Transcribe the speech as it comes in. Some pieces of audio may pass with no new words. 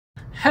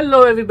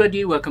Hello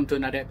everybody, welcome to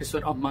another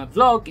episode of my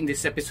vlog. In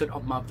this episode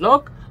of my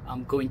vlog,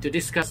 I'm going to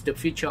discuss the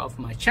future of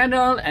my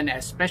channel and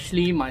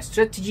especially my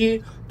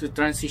strategy to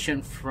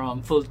transition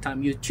from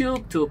full-time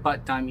YouTube to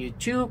part-time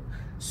YouTube.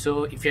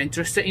 So if you're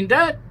interested in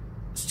that,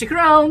 stick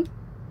around.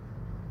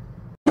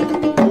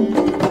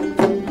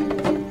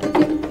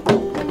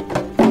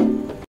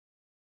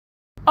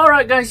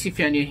 Alright guys, if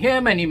you're new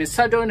here, my name is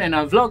Saadon and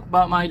I vlog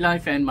about my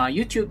life and my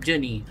YouTube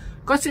journey.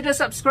 Consider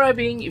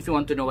subscribing if you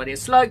want to know what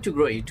it's like to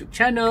grow a YouTube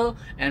channel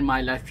and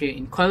my life here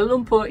in Kuala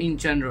Lumpur in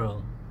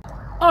general.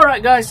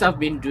 Alright guys, I've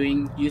been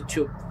doing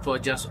YouTube for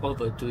just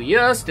over 2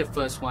 years. The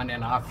first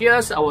 1.5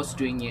 years I was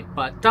doing it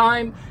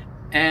part-time,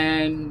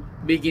 and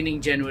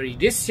beginning January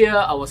this year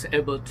I was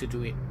able to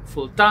do it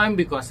full-time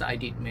because I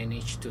did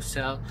manage to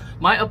sell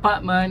my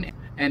apartment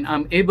and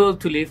I'm able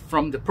to live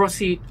from the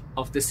proceeds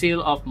of the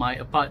sale of my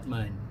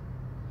apartment.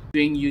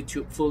 Doing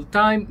YouTube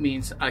full-time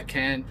means I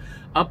can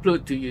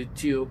upload to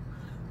YouTube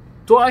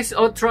twice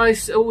or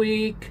thrice a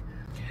week,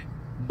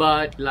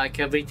 but like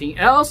everything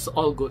else,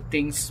 all good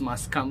things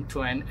must come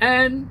to an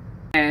end,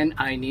 and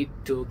I need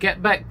to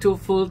get back to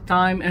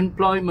full-time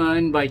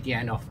employment by the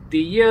end of the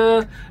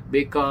year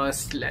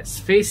because let's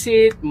face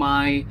it,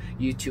 my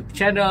YouTube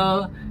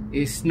channel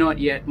is not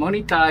yet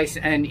monetized,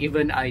 and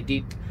even I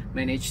did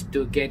manage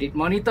to get it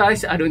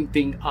monetized, I don't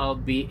think I'll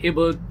be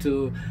able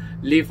to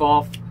live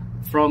off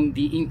from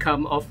the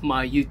income of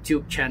my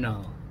YouTube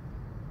channel.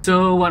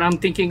 So what I'm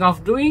thinking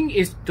of doing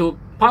is to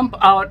pump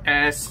out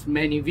as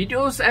many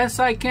videos as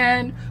I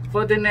can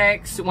for the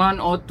next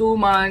 1 or 2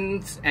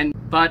 months,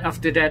 but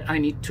after that I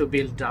need to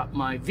build up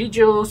my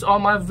videos or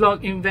my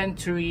vlog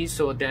inventory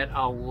so that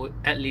I would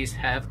at least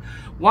have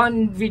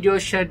 1 video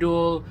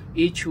schedule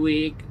each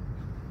week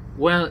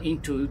well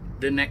into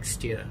the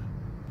next year.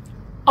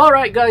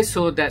 Alright guys,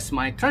 so that's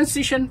my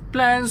transition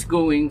plans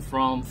going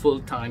from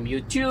full-time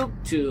YouTube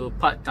to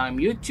part-time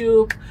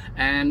YouTube,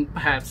 and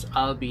perhaps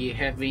I'll be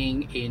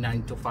having a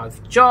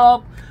 9-to-5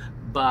 job,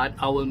 but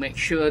I will make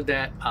sure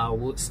that I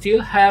would still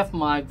have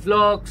my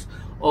vlogs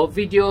or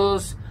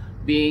videos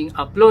being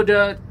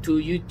uploaded to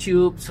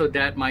YouTube so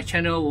that my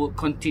channel will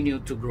continue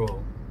to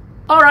grow.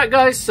 Alright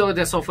guys, so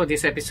that's all for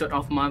this episode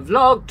of my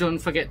vlog. Don't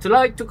forget to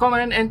like, to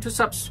comment and to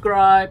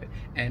subscribe,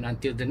 and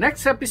until the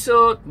next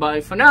episode,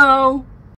 bye for now.